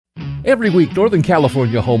Every week, Northern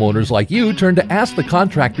California homeowners like you turn to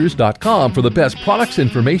AskTheContractors.com for the best products,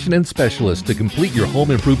 information, and specialists to complete your home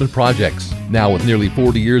improvement projects. Now, with nearly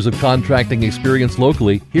 40 years of contracting experience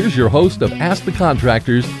locally, here's your host of Ask the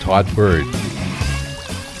Contractors, Todd Bird.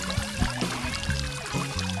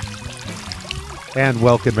 And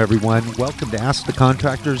welcome, everyone. Welcome to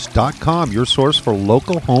AskTheContractors.com, your source for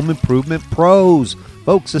local home improvement pros.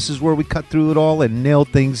 Folks, this is where we cut through it all and nail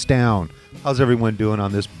things down. How's everyone doing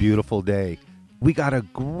on this beautiful day? We got a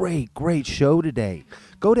great show today.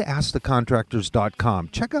 Go to AskTheContractors.com.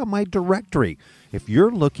 Check out my directory. If you're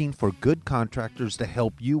looking for good contractors to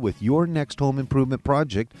help you with your next home improvement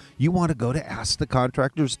project, you want to go to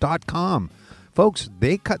AskTheContractors.com. Folks,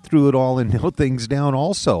 they cut through it all and nail things down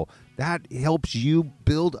also. That helps you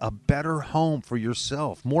build a better home for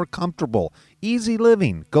yourself, more comfortable, easy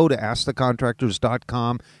living. Go to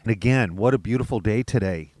AskTheContractors.com. And again, what a beautiful day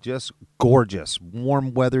today. Just gorgeous.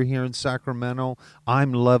 Warm weather here in Sacramento.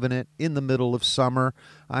 I'm loving it in the middle of summer.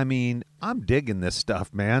 I mean, I'm digging this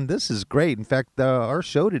stuff, man. This is great. In fact, our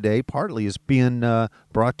show today partly is being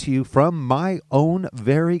brought to you from my own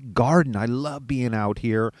very garden. I love being out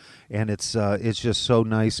here, and it's just so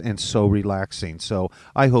nice and so relaxing. So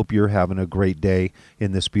I hope you're having a great day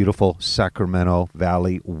in this beautiful Sacramento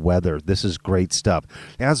Valley weather. This is great stuff.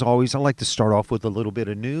 As always, I like to start off with a little bit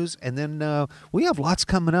of news, and then we have lots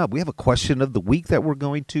coming up. We have a question of the week that we're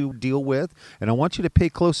going to deal with, and I want you to pay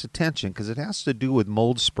close attention because it has to do with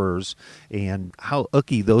mold spurs and how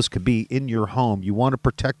icky those could be in your home. You want to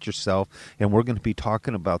protect yourself, and we're going to be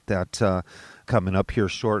talking about that coming up here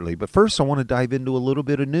shortly. But first, I want to dive into a little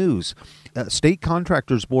bit of news. State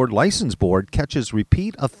Contractors Board License Board catches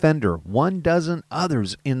repeat offender, 12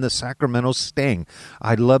 others in the Sacramento sting.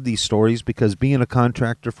 I love these stories because being a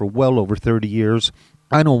contractor for well over 30 years,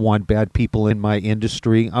 I don't want bad people in my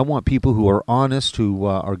industry. I want people who are honest, who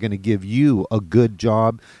are going to give you a good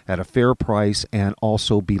job at a fair price and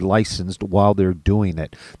also be licensed while they're doing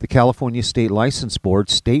it. The California State License Board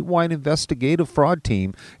statewide investigative fraud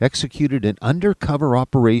team executed an undercover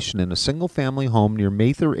operation in a single-family home near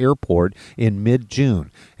Mather Airport in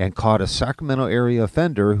mid-June and caught a Sacramento area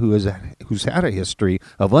offender who's had a history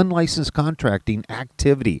of unlicensed contracting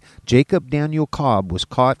activity. Jacob Daniel Cobb was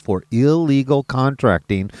caught for illegal contracting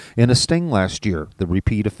in a sting last year. The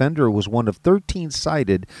repeat offender was one of 13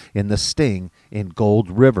 cited in the sting in Gold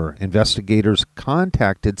River. Investigators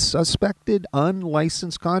contacted suspected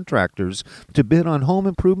unlicensed contractors to bid on home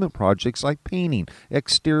improvement projects like painting,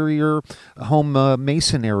 exterior home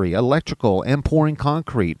masonry, electrical, and pouring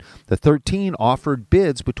concrete. The 13 offered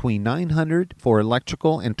bids between $900 for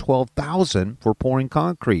electrical and $12,000 for pouring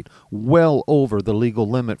concrete, well over the legal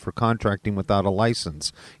limit for contracting without a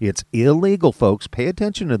license. It's illegal, folks. Pay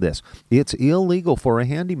attention to this. It's illegal for a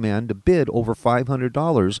handyman to bid over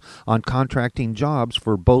 $500 on contracting jobs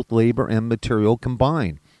for both labor and material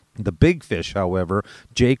combined. The big fish, however,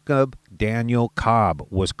 Jacob Daniel Cobb,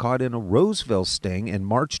 was caught in a Roseville sting in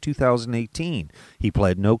March 2018. He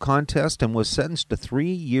pled no contest and was sentenced to 3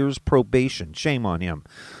 years probation. Shame on him.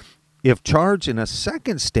 If charged in a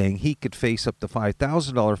second sting, he could face up to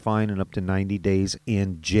 $5,000 fine and up to 90 days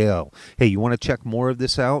in jail. Hey, you want to check more of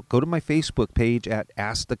this out? Go to my Facebook page at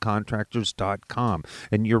AskTheContractors.com.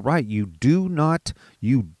 And you're right, you do not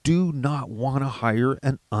want to hire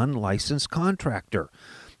an unlicensed contractor.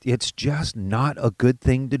 It's just not a good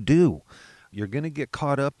thing to do. You're going to get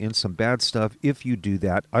caught up in some bad stuff if you do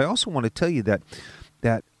that. I also want to tell you that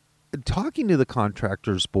talking to the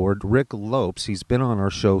Contractors Board, Rick Lopes, he's been on our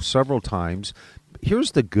show several times.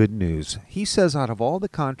 Here's the good news. He says out of all the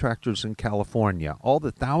contractors in California, all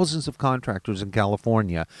the thousands of contractors in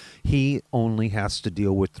California, he only has to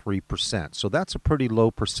deal with 3%. So that's a pretty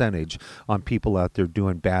low percentage on people out there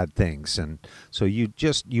doing bad things. And so you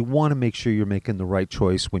want to make sure you're making the right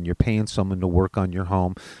choice when you're paying someone to work on your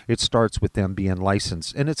home. It starts with them being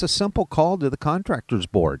licensed. And it's a simple call to the Contractors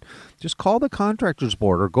Board. Just call the Contractors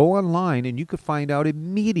Board or go online and you can find out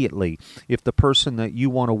immediately if the person that you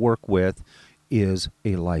want to work with is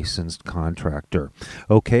a licensed contractor.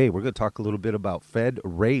 Okay, we're going to talk a little bit about Fed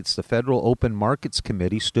rates. The Federal Open Markets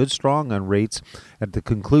Committee stood strong on rates at the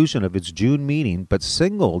conclusion of its June meeting, but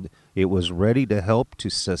signaled it was ready to help to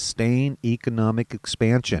sustain economic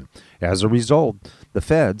expansion. As a result, the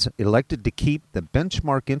Feds elected to keep the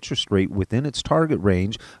benchmark interest rate within its target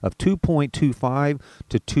range of 2.25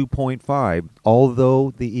 to 2.5,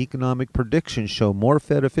 although the economic predictions show more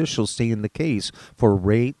Fed officials seeing the case for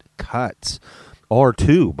rate cuts or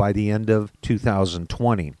two by the end of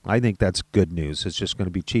 2020. I think that's good news. It's just going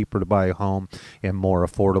to be cheaper to buy a home and more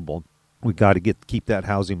affordable. We got to keep that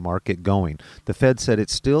housing market going. The Fed said it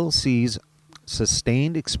still sees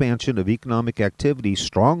sustained expansion of economic activity,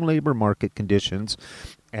 strong labor market conditions,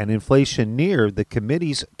 and inflation near the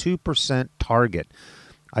committee's 2% target.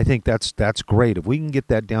 I think that's great. If we can get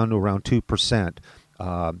that down to around 2%,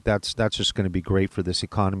 that's just going to be great for this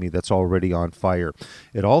economy that's already on fire.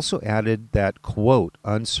 It also added that, quote,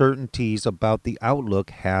 uncertainties about the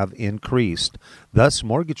outlook have increased. Thus,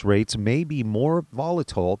 mortgage rates may be more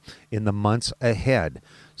volatile in the months ahead.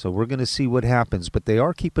 So we're going to see what happens, but they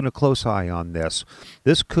are keeping a close eye on this.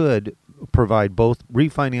 This could provide both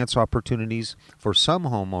refinance opportunities for some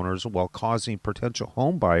homeowners while causing potential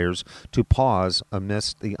home buyers to pause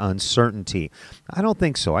amidst the uncertainty. I don't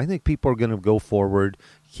think so. I think people are going to go forward,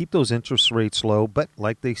 keep those interest rates low, but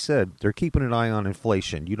like they said, they're keeping an eye on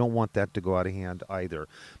inflation. You don't want that to go out of hand either,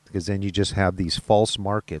 because then you just have these false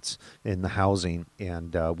markets in the housing,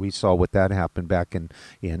 and we saw what that happened back in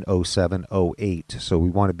 07, 08. So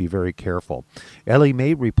we want to be very careful. Ellie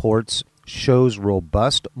Mae reports shows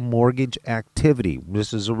robust mortgage activity.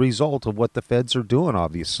 This is a result of what the feds are doing,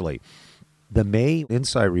 obviously. The May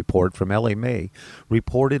Insight Report from Ellie Mae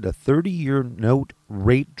reported a 30-year note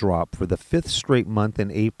rate drop for the fifth straight month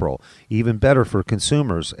in April. Even better for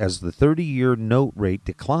consumers, as the 30-year note rate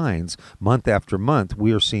declines month after month,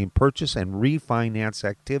 we are seeing purchase and refinance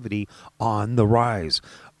activity on the rise.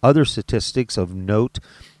 Other statistics of note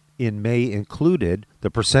in May included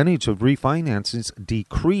the percentage of refinances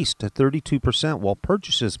decreased to 32%, while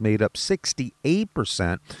purchases made up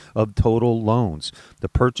 68% of total loans. The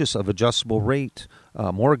purchase of adjustable rate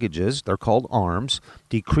mortgages, they're called ARMs,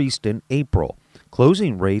 decreased in April.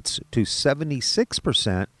 Closing rates to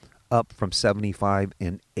 76%, up from 75%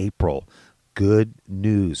 in April. Good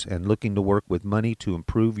news. And looking to work with money to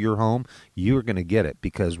improve your home, you're going to get it,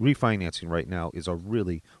 because refinancing right now is a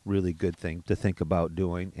really, really good thing to think about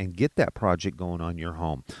doing and get that project going on your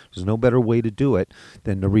home. There's no better way to do it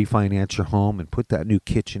than to refinance your home and put that new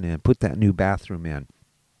kitchen in, put that new bathroom in.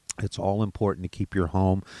 It's all important to keep your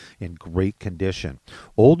home in great condition.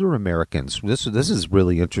 Older Americans, this is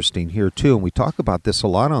really interesting here too, and we talk about this a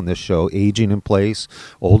lot on this show, aging in place.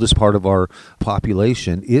 Oldest part of our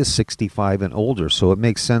population is 65 and older, so it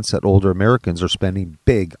makes sense that older Americans are spending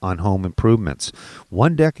big on home improvements.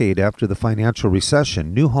 1 decade after the financial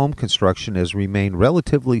recession, new home construction has remained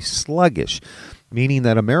relatively sluggish, meaning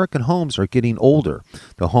that American homes are getting older.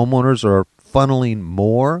 The homeowners are funneling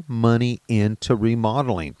more money into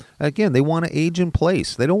remodeling. Again, they want to age in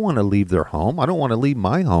place. They don't want to leave their home. I don't want to leave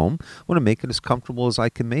my home. I want to make it as comfortable as I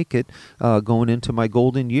can make it going into my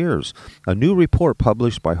golden years. A new report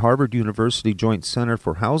published by Harvard University Joint Center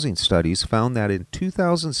for Housing Studies found that in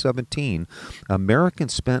 2017,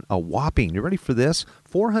 Americans spent a whopping, you ready for this,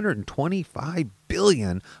 $425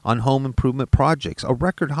 billion on home improvement projects, a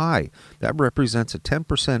record high. That represents a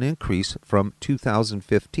 10% increase from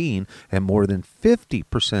 2015 and more than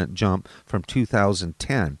 50% jump from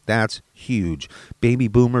 2010. That's huge. Baby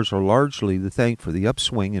boomers are largely to thank for the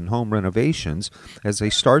upswing in home renovations as they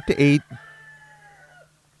start to age.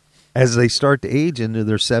 As they start to age into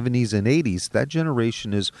their 70s and 80s, that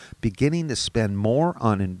generation is beginning to spend more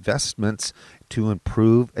on investments to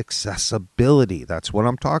improve accessibility. That's what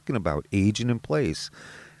I'm talking about, aging in place.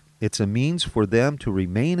 It's a means for them to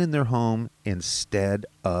remain in their home instead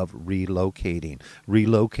of relocating.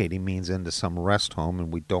 Relocating means into some rest home,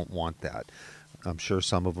 and we don't want that. I'm sure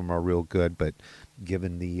some of them are real good, but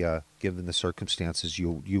given the circumstances,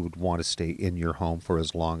 you would want to stay in your home for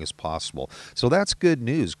as long as possible. So that's good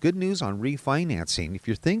news. Good news on refinancing. If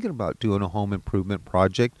you're thinking about doing a home improvement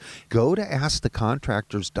project, go to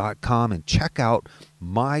askthecontractors.com and check out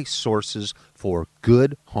my sources for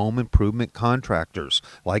good home improvement contractors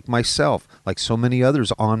like myself, like so many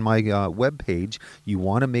others on my webpage. You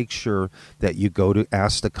want to make sure that you go to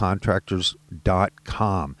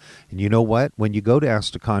askthecontractors.com. And you know what? When you go to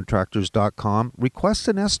askthecontractors.com, request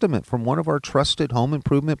an estimate from one of our trusted home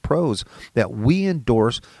improvement pros that we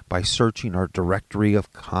endorse by searching our directory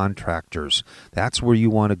of contractors. That's where you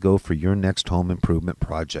want to go for your next home improvement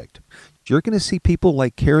project. You're going to see people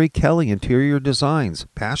like Carrie Kelly, Interior Designs,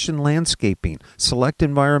 Passion Landscaping, Select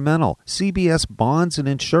Environmental, CBS Bonds and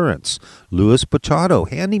Insurance, Louis Pachado,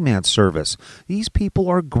 Handyman Service. These people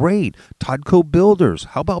are great. Todco Builders.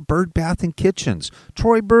 How about Bird Bath and Kitchens?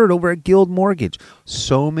 Troy Bird over at Guild Mortgage.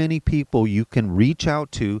 So many people you can reach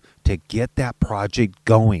out to get that project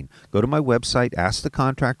going. Go to my website,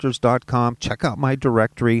 askthecontractors.com. Check out my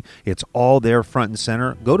directory. It's all there front and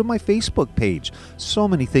center. Go to my Facebook page. So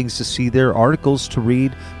many things to see there, articles to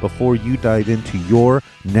read before you dive into your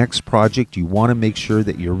next project. You want to make sure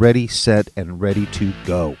that you're ready, set, and ready to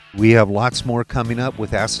go. We have lots more coming up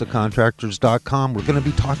with AskTheContractors.com. We're going to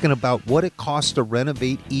be talking about what it costs to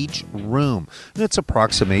renovate each room. And it's an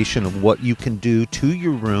approximation of what you can do to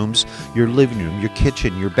your rooms, your living room, your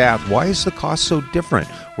kitchen, your bath. Why is the cost so different?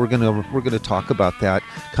 We're going to talk about that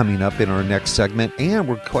coming up in our next segment. And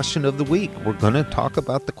we're question of the week. We're going to talk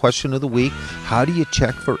about the question of the week. How do you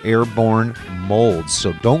check for airborne molds?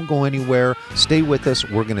 So don't go anywhere. Stay with us.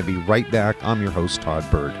 We're going to be right back. I'm your host, Todd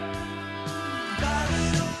Bird.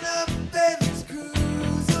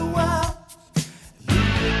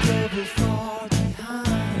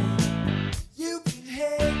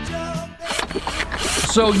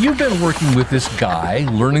 So you've been working with this guy,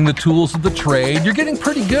 learning the tools of the trade. You're getting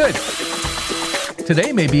pretty good.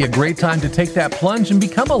 Today may be a great time to take that plunge and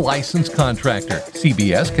become a licensed contractor.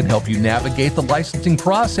 CBS can help you navigate the licensing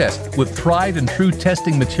process with tried and true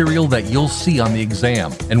testing material that you'll see on the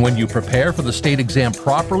exam. And when you prepare for the state exam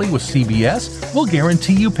properly with CBS, we'll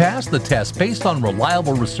guarantee you pass the test based on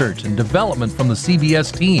reliable research and development from the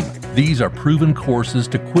CBS team. These are proven courses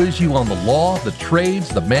to quiz you on the law, the trades,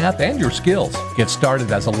 the math, and your skills. Get started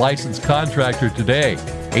as a licensed contractor today.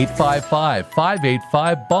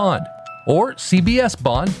 855-585-BOND or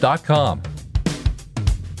cbsbond.com.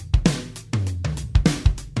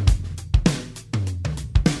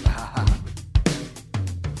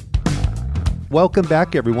 Welcome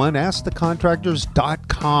back, everyone.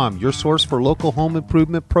 AskTheContractors.com, your source for local home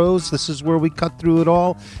improvement pros. This is where we cut through it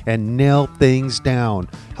all and nail things down.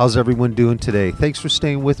 How's everyone doing today? Thanks for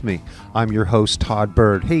staying with me. I'm your host, Todd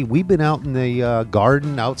Bird. Hey, we've been out in the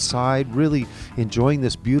garden outside, really enjoying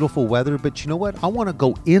this beautiful weather. But you know what? I want to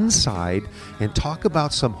go inside and talk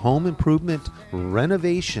about some home improvement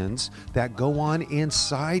renovations that go on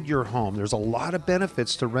inside your home. There's a lot of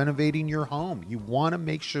benefits to renovating your home. You want to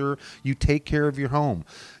make sure you take care of your home.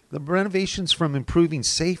 The renovations from improving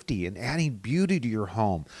safety and adding beauty to your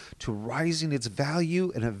home to rising its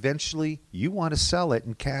value, and eventually you want to sell it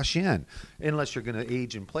and cash in. Unless you're going to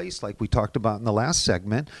age in place like we talked about in the last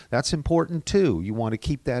segment. That's important too. You want to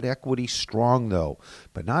keep that equity strong though.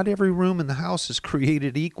 But not every room in the house is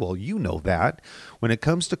created equal. You know that. When it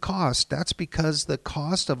comes to cost, that's because the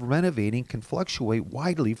cost of renovating can fluctuate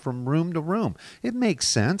widely from room to room. It makes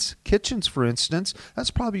sense. Kitchens, for instance,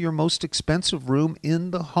 that's probably your most expensive room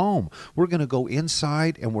in the home. We're going to go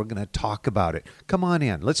inside and we're going to talk about it. Come on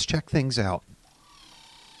in. Let's check things out.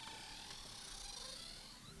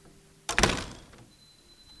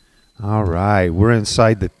 All right, we're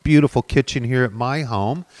inside the beautiful kitchen here at my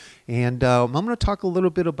home. And I'm going to talk a little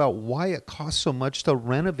bit about why it costs so much to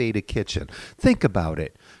renovate a kitchen. Think about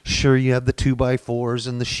it. Sure, you have the 2x4s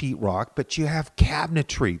and the sheetrock, but you have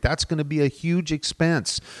cabinetry. That's going to be a huge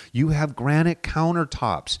expense. You have granite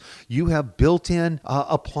countertops. You have built-in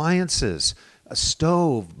appliances, a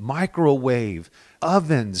stove, microwave,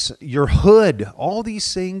 ovens, your hood. All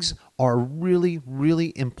these things are really,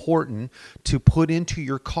 really important to put into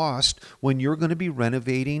your cost when you're going to be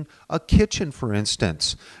renovating a kitchen, for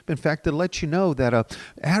instance. In fact, to let you know that an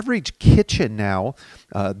average kitchen now,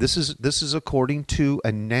 this is according to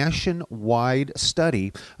a nationwide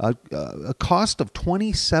study, a cost of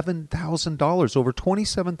 $27,000, over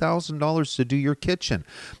 $27,000 to do your kitchen.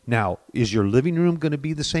 Now, is your living room going to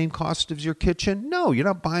be the same cost as your kitchen? No, you're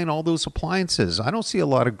not buying all those appliances. I don't see a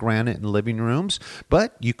lot of granite in living rooms,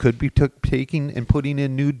 but you could be taking and putting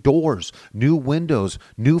in new doors, new windows,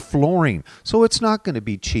 new flooring. So it's not going to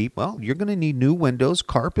be cheap. Well, you're going to need new windows,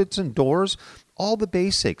 carpets, and doors. All the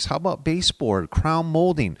basics. How about baseboard, crown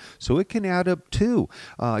molding? So it can add up too.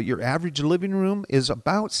 Your average living room is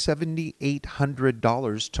about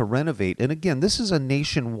 $7,800 to renovate. And again, this is a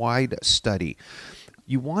nationwide study.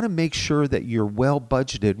 You want to make sure that you're well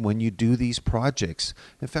budgeted when you do these projects.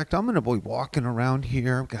 In fact, I'm going to be walking around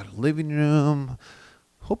here. I've got a living room.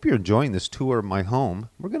 Hope you're enjoying this tour of my home.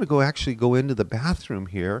 We're going to go into the bathroom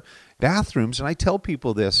here. Bathrooms, and I tell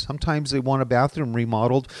people this, sometimes they want a bathroom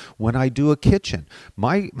remodeled when I do a kitchen.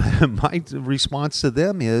 My response to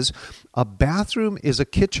them is, a bathroom is a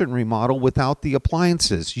kitchen remodel without the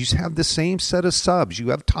appliances. You have the same set of subs. You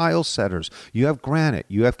have tile setters. You have granite.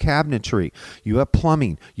 You have cabinetry. You have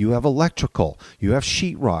plumbing. You have electrical. You have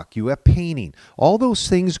sheetrock. You have painting. All those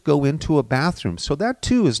things go into a bathroom. So that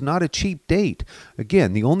too is not a cheap date.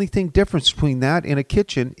 Again, the only thing difference between that and a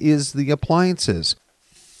kitchen is the appliances.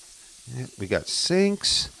 We got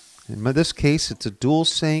sinks. In this case, it's a dual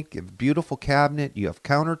sink, a beautiful cabinet. You have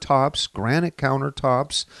countertops, granite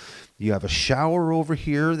countertops. You have a shower over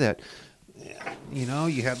here that, you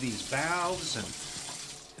have these valves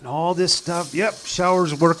and all this stuff. Yep,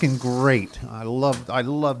 shower's working great. I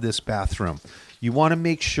love this bathroom. You want to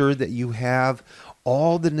make sure that you have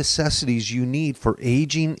all the necessities you need for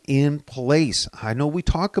aging in place. I know we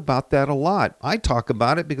talk about that a lot. I talk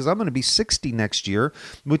about it because I'm going to be 60 next year,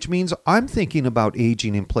 which means I'm thinking about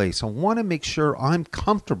aging in place. I want to make sure I'm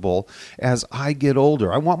comfortable as I get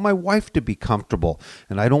older. I want my wife to be comfortable,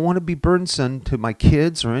 and I don't want to be burdensome to my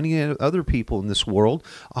kids or any other people in this world.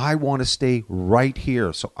 I want to stay right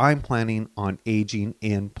here. So I'm planning on aging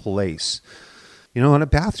in place. You know, in a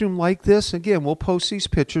bathroom like this, again, we'll post these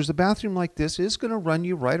pictures. A bathroom like this is going to run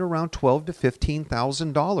you right around $12,000 to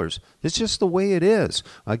 $15,000. It's just the way it is.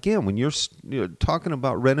 Again, when you're talking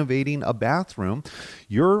about renovating a bathroom,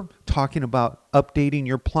 you're talking about updating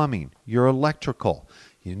your plumbing, your electrical,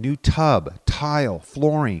 your new tub, tile,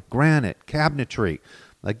 flooring, granite, cabinetry.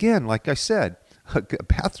 Again, like I said, a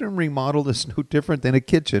bathroom remodel is no different than a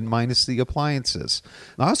kitchen minus the appliances.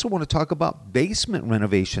 I also want to talk about basement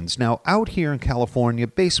renovations. Now, out here in California,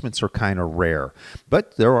 basements are kind of rare,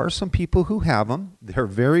 but there are some people who have them. They're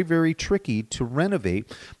very, very tricky to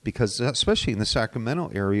renovate because, especially in the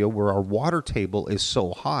Sacramento area where our water table is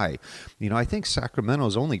so high. You know, I think Sacramento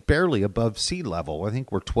is only barely above sea level. I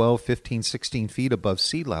think we're 12, 15, 16 feet above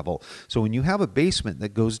sea level. So when you have a basement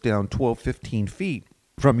that goes down 12, 15 feet,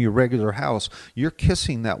 from your regular house, you're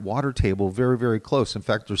kissing that water table very, very close. In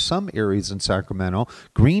fact, there's some areas in Sacramento,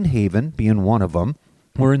 Greenhaven being one of them,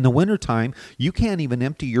 where in the wintertime, you can't even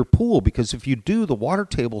empty your pool because if you do, the water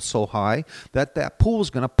table's so high that pool is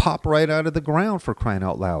going to pop right out of the ground, for crying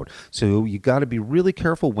out loud. So you got to be really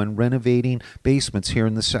careful when renovating basements here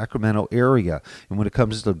in the Sacramento area. And when it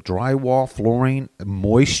comes to drywall, flooring,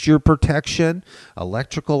 moisture protection,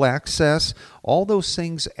 electrical access, all those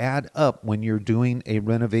things add up when you're doing a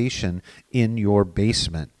renovation in your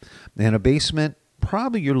basement. And a basement,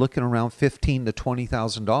 probably you're looking around $15,000 to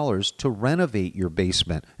 $20,000 to renovate your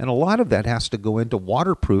basement. And a lot of that has to go into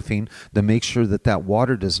waterproofing to make sure that that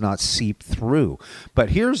water does not seep through.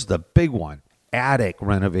 But here's the big one. Attic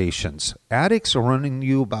renovations. Attics are running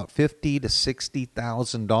you about $50,000 to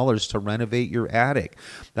 $60,000 to renovate your attic.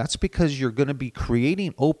 That's because you're going to be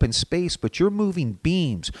creating open space, but you're moving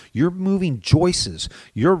beams, you're moving joists.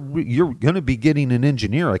 You're going to be getting an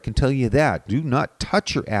engineer, I can tell you that. Do not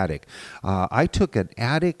touch your attic. I took an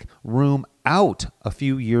attic room out a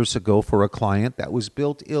few years ago for a client that was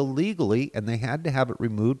built illegally, and they had to have it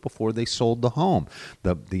removed before they sold the home.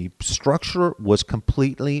 The structure was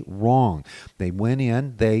completely wrong. They went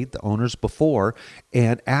in, the owners before,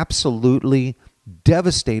 and absolutely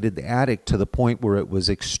devastated the attic to the point where it was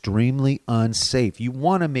extremely unsafe. You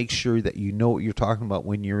want to make sure that you know what you're talking about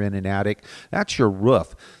when you're in an attic. That's your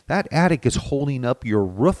roof. That attic is holding up your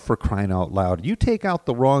roof, for crying out loud. You take out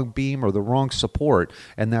the wrong beam or the wrong support,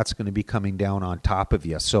 and that's going to be coming down on top of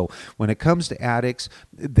you. So when it comes to attics,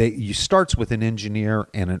 you starts with an engineer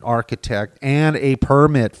and an architect and a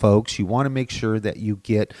permit, folks. You want to make sure that you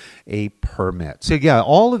get a permit. So yeah,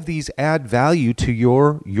 all of these add value to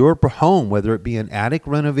your home, whether it be an attic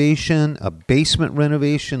renovation, a basement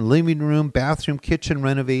renovation, living room, bathroom, kitchen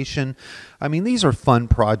renovation. I mean, these are fun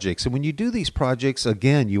projects. And when you do these projects,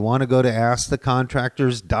 again, you want to go to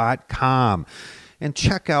askthecontractors.com and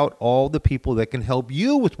check out all the people that can help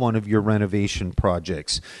you with one of your renovation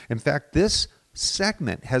projects. In fact, this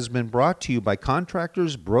segment has been brought to you by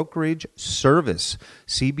Contractors Brokerage Service,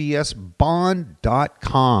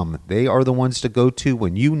 cbsbond.com. They are the ones to go to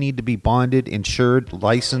when you need to be bonded, insured,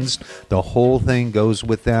 licensed. The whole thing goes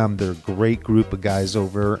with them. They're a great group of guys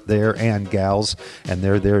over there and gals, and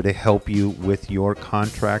they're there to help you with your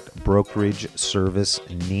contract brokerage service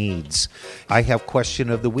needs. I have question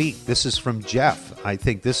of the week. This is from Jeff. I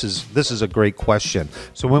think this is a great question.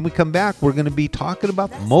 So when we come back, we're going to be talking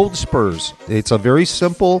about mold spurs. It's a very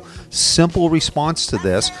simple response to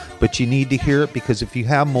this, but you need to hear it because if you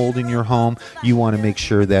have mold in your home, you want to make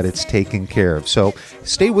sure that it's taken care of. So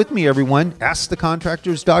stay with me, everyone.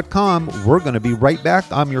 AskTheContractors.com. We're going to be right back.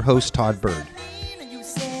 I'm your host, Todd Bird.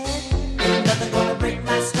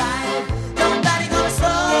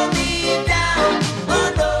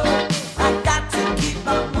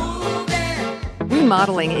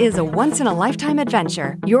 Remodeling is a once-in-a-lifetime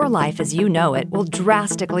adventure. Your life as you know it will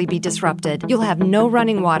drastically be disrupted. You'll have no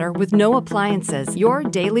running water with no appliances. Your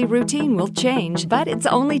daily routine will change, but it's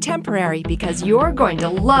only temporary because you're going to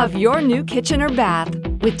love your new kitchen or bath.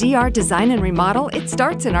 With DR Design and Remodel, it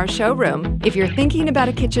starts in our showroom. If you're thinking about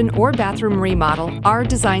a kitchen or bathroom remodel, our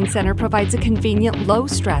design center provides a convenient,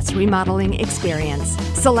 low-stress remodeling experience.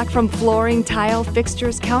 Select from flooring, tile,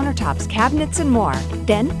 fixtures, countertops, cabinets, and more.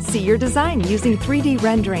 Then, see your design using 3D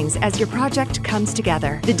renderings as your project comes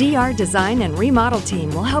together. The DR Design and Remodel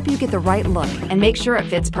team will help you get the right look and make sure it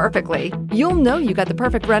fits perfectly. You'll know you got the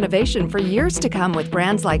perfect renovation for years to come with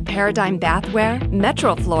brands like Paradigm Bathware,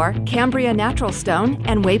 Metrofloor, Cambria Natural Stone,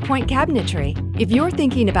 and Waypoint Cabinetry. If you're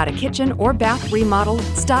thinking about a kitchen or bath remodel,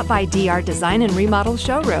 stop by DR Design and Remodel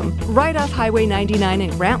showroom right off Highway 99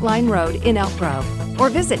 and Grant Line Road in Elk Grove. Or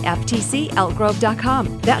visit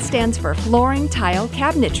ftcelkgrove.com. That stands for Flooring Tile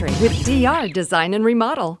Cabinetry with DR Design and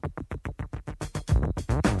Remodel.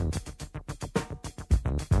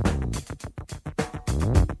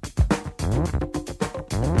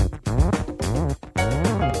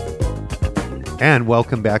 And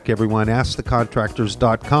welcome back, everyone.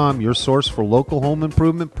 AskTheContractors.com, your source for local home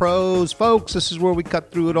improvement pros. Folks, this is where we cut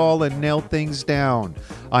through it all and nail things down.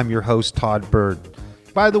 I'm your host, Todd Bird.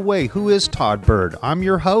 By the way, who is Todd Bird? I'm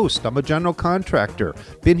your host. I'm a general contractor.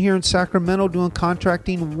 Been here in Sacramento doing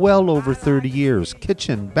contracting well over 30 years.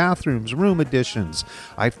 Kitchen, bathrooms, room additions.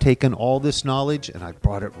 I've taken all this knowledge and I've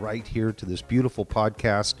brought it right here to this beautiful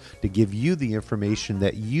podcast to give you the information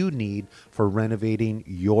that you need for renovating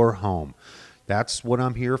your home. That's what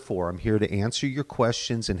I'm here for. I'm here to answer your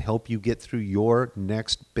questions and help you get through your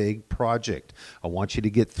next big project. I want you to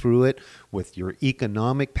get through it with your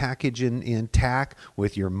economic package intact,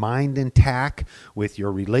 with your mind intact, with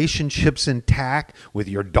your relationships intact, with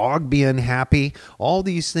your dog being happy. All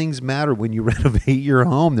these things matter when you renovate your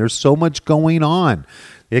home. There's so much going on.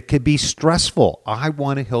 It could be stressful. I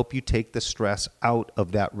want to help you take the stress out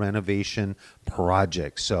of that renovation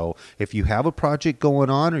project. So if you have a project going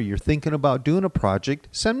on or you're thinking about doing a project,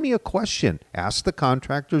 send me a question.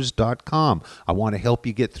 AskTheContractors.com. I want to help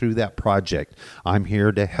you get through that project. I'm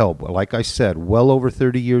here to help. Like I said, well over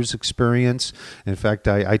 30 years experience. In fact,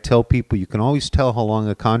 I tell people you can always tell how long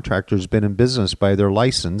a contractor's been in business by their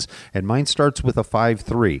license, and mine starts with a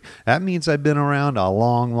 5.3. That means I've been around a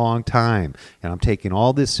long, long time, and I'm taking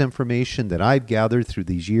all this information that I've gathered through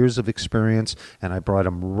these years of experience, and I brought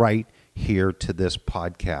them right here to this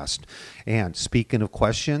podcast. And speaking of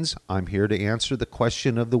questions, I'm here to answer the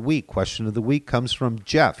question of the week. Question of the week comes from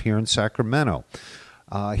Jeff here in Sacramento.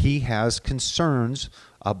 He has concerns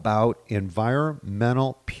about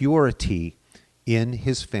environmental purity in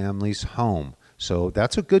his family's home. So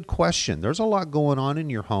that's a good question. There's a lot going on in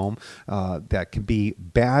your home that can be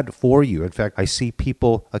bad for you. In fact, I see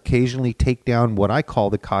people occasionally take down what I call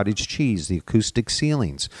the cottage cheese, the acoustic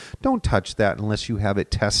ceilings. Don't touch that unless you have it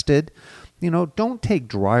tested. You know, don't take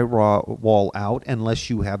drywall out unless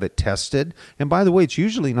you have it tested. And by the way, it's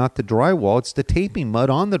usually not the drywall, it's the taping mud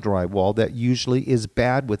on the drywall that usually is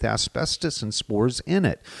bad with asbestos and spores in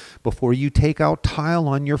it. Before you take out tile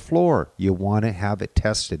on your floor, you want to have it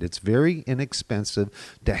tested. It's very inexpensive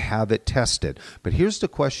to have it tested. But here's the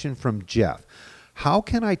question from Jeff. How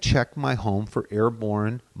can I check my home for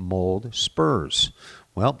airborne mold spurs?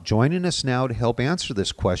 Well, joining us now to help answer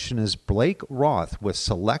this question is Blake Roth with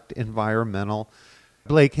Select Environmental.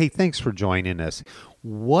 Blake, hey, thanks for joining us.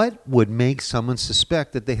 What would make someone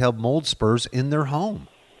suspect that they have mold spurs in their home?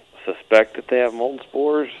 Suspect that they have mold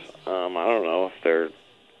spores? I don't know if they're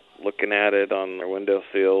looking at it on their window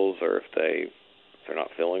sills or if they're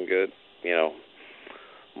not feeling good. You know,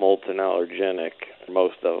 mold's an allergenic.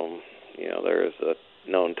 Most of them, you know, there is a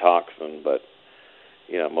known toxin, but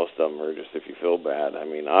you know, most of them are just if you feel bad. I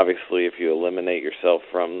mean, obviously, if you eliminate yourself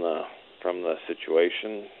from the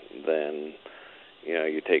situation, then, you know,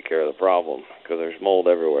 you take care of the problem. Because there's mold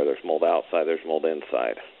everywhere. There's mold outside. There's mold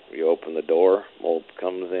inside. You open the door, mold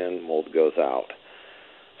comes in, mold goes out.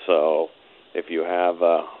 So if you have,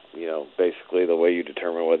 you know, basically the way you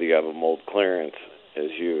determine whether you have a mold clearance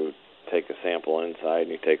is you take a sample inside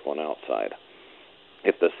and you take one outside.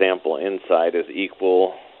 If the sample inside is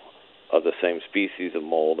equal of the same species of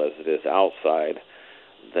mold as it is outside,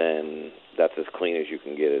 then that's as clean as you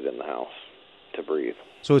can get it in the house to breathe.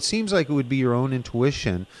 So it seems like it would be your own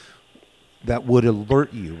intuition that would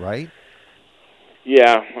alert you, right?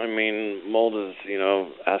 Yeah, I mean, mold is, you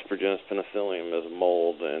know, Aspergillus penicillium is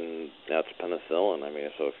mold, and that's penicillin. I mean,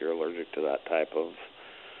 so if you're allergic to that type of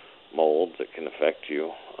mold, it can affect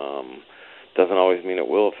you. Doesn't always mean it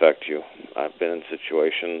will affect you. I've been in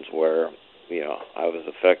situations where, you know, I was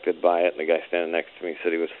affected by it, and the guy standing next to me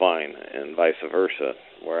said he was fine, and vice versa,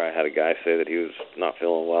 where I had a guy say that he was not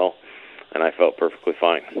feeling well, and I felt perfectly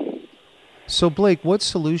fine. So, Blake, what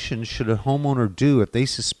solutions should a homeowner do if they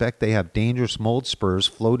suspect they have dangerous mold spurs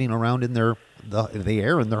floating around in their the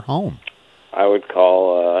air in their home? I would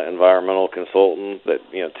call environmental consultant that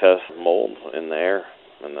tests mold in the air,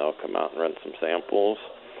 and they'll come out and run some samples.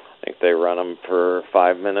 I think they run them for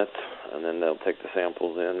 5 minutes, and then they'll take the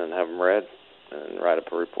samples in and have them read and write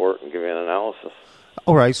up a report and give you an analysis.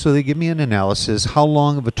 All right, so they give me an analysis. How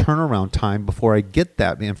long of a turnaround time before I get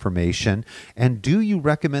that information? And do you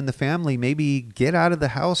recommend the family maybe get out of the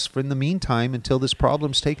house for in the meantime until this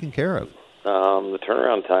problem's taken care of? The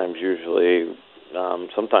turnaround time's usually,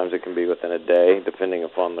 sometimes it can be within a day, depending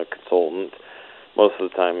upon the consultant. Most of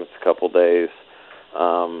the time it's a couple days.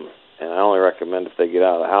 And I only recommend if they get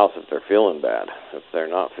out of the house if they're feeling bad. If they're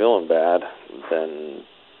not feeling bad, then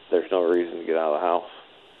there's no reason to get out of the house.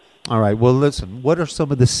 All right. Well, listen, what are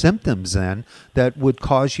some of the symptoms then that would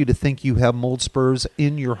cause you to think you have mold spurs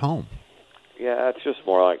in your home? Yeah, it's just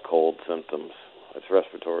more like cold symptoms. It's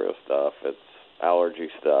respiratory stuff. It's allergy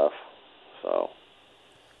stuff. So,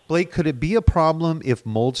 Blake, could it be a problem if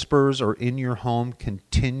mold spurs are in your home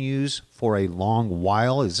continues for a long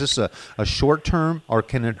while? Is this a short term, or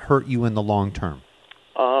can it hurt you in the long term?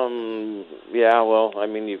 Yeah. Well, I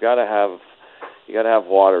mean, you got to have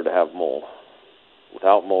water to have mold.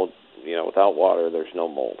 Without mold, without water, there's no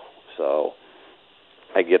mold. So,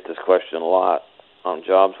 I get this question a lot on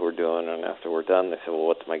jobs we're doing, and after we're done, they say, "Well,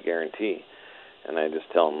 what's my guarantee?" And I just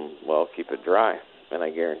tell them, "Well, keep it dry, and I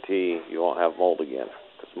guarantee you won't have mold again,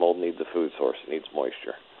 because mold needs a food source. It needs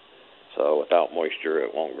moisture. So without moisture,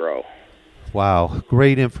 it won't grow." Wow,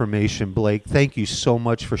 great information, Blake. Thank you so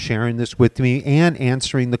much for sharing this with me and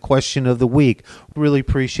answering the question of the week. Really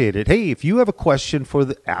appreciate it. Hey, if you have a question for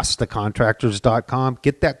the AskTheContractors.com,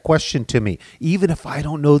 get that question to me. Even if I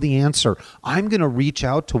don't know the answer, I'm going to reach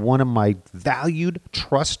out to one of my valued,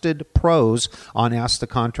 trusted pros on Ask the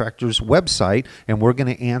Contractors website, and we're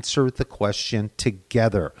going to answer the question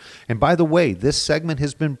together. And by the way, this segment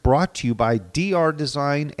has been brought to you by DR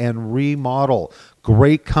Design and Remodel.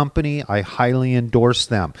 Great company. I highly endorse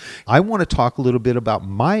them. I want to talk a little bit about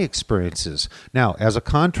my experiences. Now, as a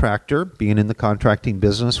contractor, being in the contracting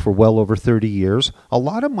business for well over 30 years, a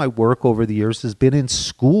lot of my work over the years has been in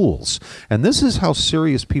schools. And this is how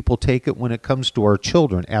serious people take it when it comes to our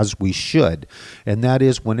children, as we should. And that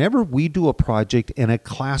is, whenever we do a project in a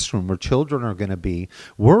classroom where children are going to be,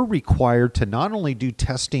 we're required to not only do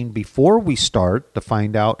testing before we start to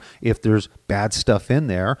find out if there's bad stuff in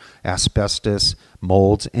there, asbestos,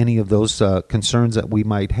 molds, any of those concerns that we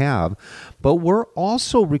might have, but we're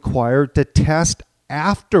also required to test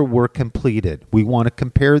after we're completed. We want to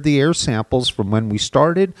compare the air samples from when we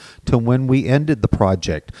started to when we ended the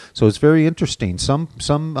project. So it's very interesting. Some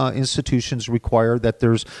institutions require that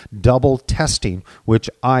there's double testing, which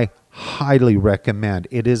I highly recommend.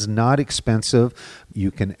 It is not expensive. You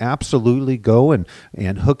can absolutely go and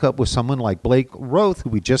hook up with someone like Blake Roth, who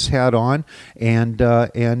we just had on, and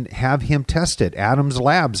have him test it. Adams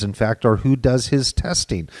Labs, in fact, are who does his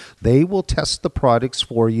testing. They will test the products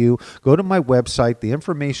for you. Go to my website. The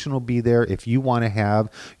information will be there if you want to have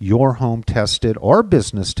your home tested or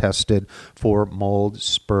business tested for mold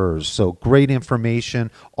spurs. So great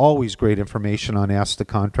information, always great information on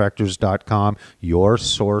AskTheContractors.com, your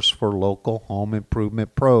source for local home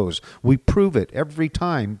improvement pros. We prove it every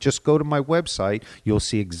time. Just go to my website. You'll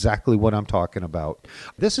see exactly what I'm talking about.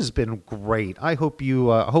 This has been great. I hope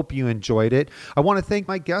you enjoyed it. I want to thank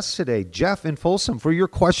my guests today, Jeff in Folsom, for your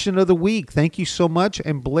question of the week. Thank you so much.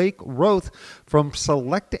 And Blake Roth from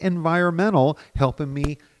Select Environmental helping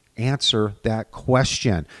me answer that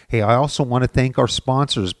question. Hey, I also want to thank our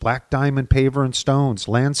sponsors, Black Diamond Paver and Stones,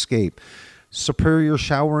 Landscape, Superior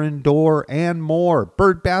Shower and Door, and more.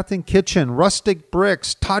 Bird Bath and Kitchen, Rustic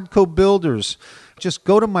Bricks, Todco Builders. Just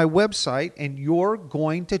go to my website and you're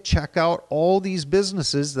going to check out all these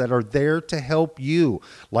businesses that are there to help you.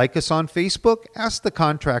 Like us on Facebook, Ask the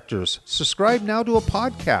Contractors. Subscribe now to a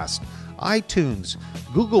podcast. iTunes,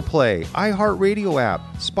 Google Play, iHeartRadio app,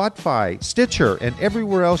 Spotify, Stitcher, and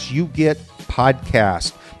everywhere else you get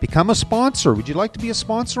podcasts. Become a sponsor. Would you like to be a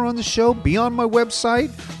sponsor on the show? Be on my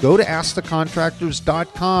website. Go to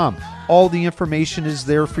AskTheContractors.com. All the information is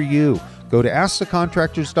there for you. Go to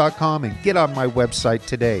AskTheContractors.com and get on my website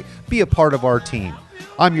today. Be a part of our team.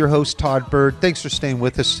 I'm your host, Todd Bird. Thanks for staying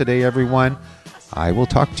with us today, everyone. I will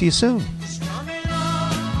talk to you soon.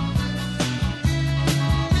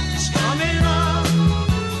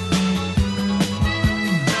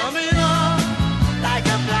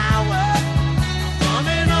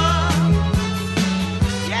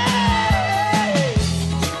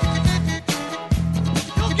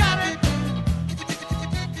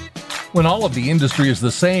 When all of the industry is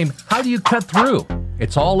the same, how do you cut through?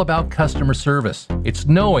 It's all about customer service. It's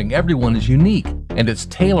knowing everyone is unique. and it's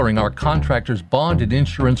tailoring our contractors' bond and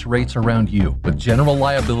insurance rates around you with general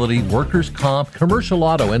liability, workers' comp, commercial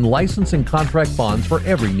auto, and licensing contract bonds for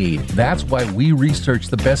every need. That's why we research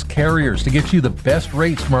the best carriers to get you the best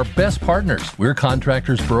rates from our best partners. We're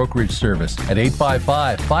Contractors Brokerage Service at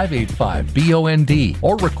 855-585-BOND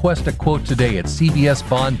or request a quote today at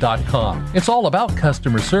cbsbond.com. It's all about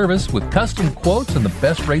customer service with custom quotes and the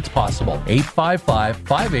best rates possible.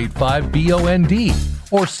 855-585-BOND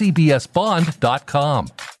or cbsbond.com.